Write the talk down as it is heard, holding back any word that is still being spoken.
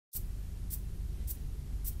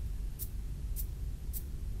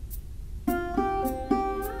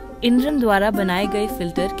इनरेम द्वारा बनाए गए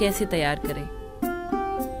फिल्टर कैसे तैयार करें?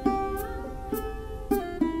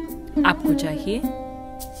 आपको चाहिए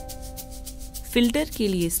फिल्टर के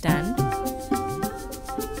लिए स्टैंड,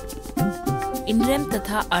 इनरेम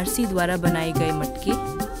तथा आरसी द्वारा बनाए गए मटके,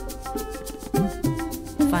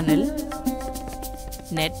 फनल,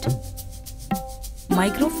 नेट,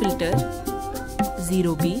 माइक्रोफिल्टर,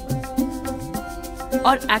 0B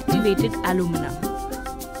और एक्टिवेटेड एल्यूमिना।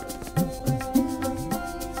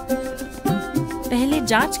 पहले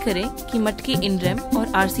जांच करें कि मटके इनरेम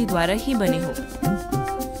और आरसी द्वारा ही बने हो।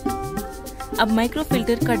 अब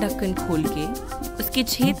माइक्रोफिल्टर का ढक्कन खोल के उसके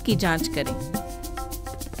छेद की जांच करें।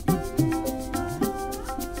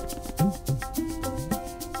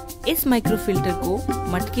 इस माइक्रोफिल्टर को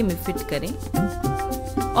मटके में फिट करें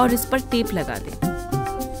और इस पर टेप लगा दें।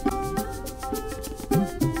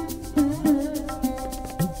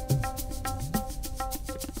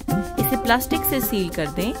 इसे प्लास्टिक से सील कर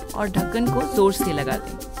दें और ढक्कन को जोर से लगा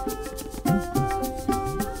दें।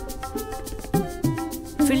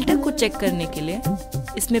 फिल्टर को चेक करने के लिए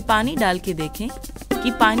इसमें पानी डाल के देखें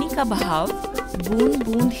कि पानी का बहाव बूंद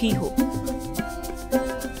बूंद ही हो।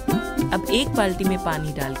 अब एक बाल्टी में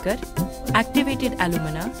पानी डालकर एक्टिवेटेड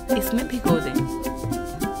एल्यूमिना इसमें भिगो दें।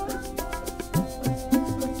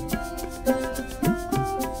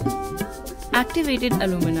 एक्टिवेटेड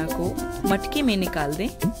एल्यूमिना को मटके में निकाल दें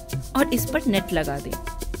और इस पर नेट लगा दें।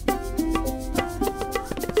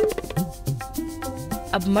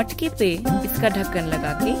 अब मटके पे इसका ढक्कन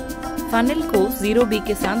लगा के फनल को 0B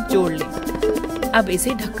के साथ जोड़ लें। अब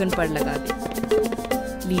इसे ढक्कन पर लगा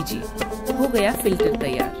दें। लीजिए, हो गया फिल्टर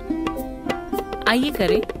तैयार। आइए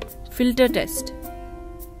करें filter test.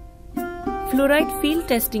 Fluoride field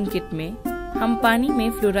testing kit में हम पानी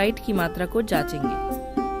में फ्लोराइड की मात्रा को जांचेंगे।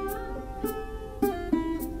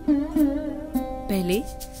 पहले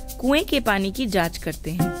कुएं के पानी की जांच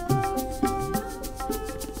करते हैं।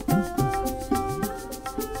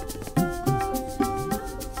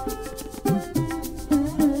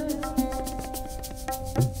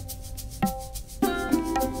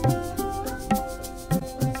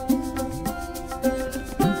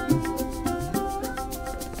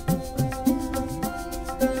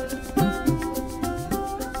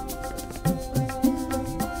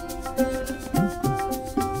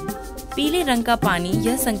 पीले रंग का पानी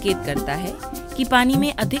यह संकेत करता है कि पानी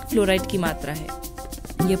में अधिक फ्लोराइड की मात्रा है।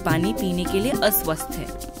 यह पानी पीने के लिए अस्वस्थ है।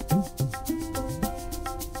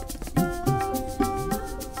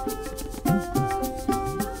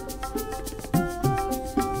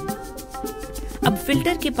 अब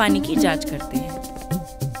फिल्टर के पानी की जांच करते हैं।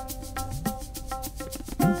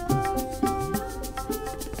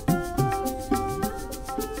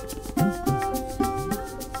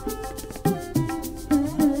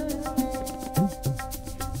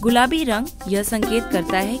 गुलाबी रंग यह संकेत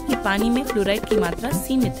करता है कि पानी में फ्लोराइड की मात्रा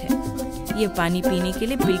सीमित है। यह पानी पीने के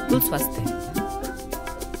लिए बिल्कुल स्वस्थ है।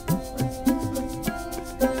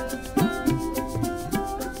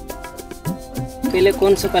 पहले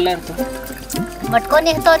कौन सा कलर था? मटको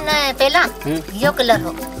नहीं तो न पहला यो कलर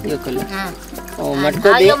हो। यो कलर। हाँ। ओ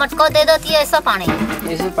मटको दे। यो मटको दे दो थी ऐसा पानी।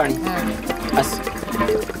 ऐसा पानी। हाँ। बस।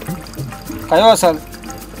 कयो असल?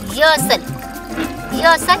 यो असल। यो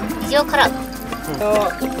असल, यो खराब। तो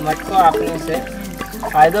मटको आपने से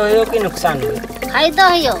फायदा हो कि नुकसान हो? फायदा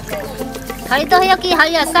हो। फायदा हो कि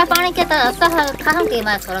हाई ऐसा पानी के तो ऐसा कहाँ के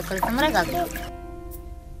बात थोड़ा कर हमरा का।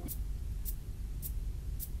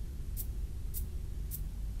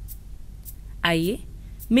 आइए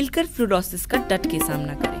मिलकर फ्लोरोसिस का डट के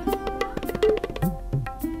सामना करें।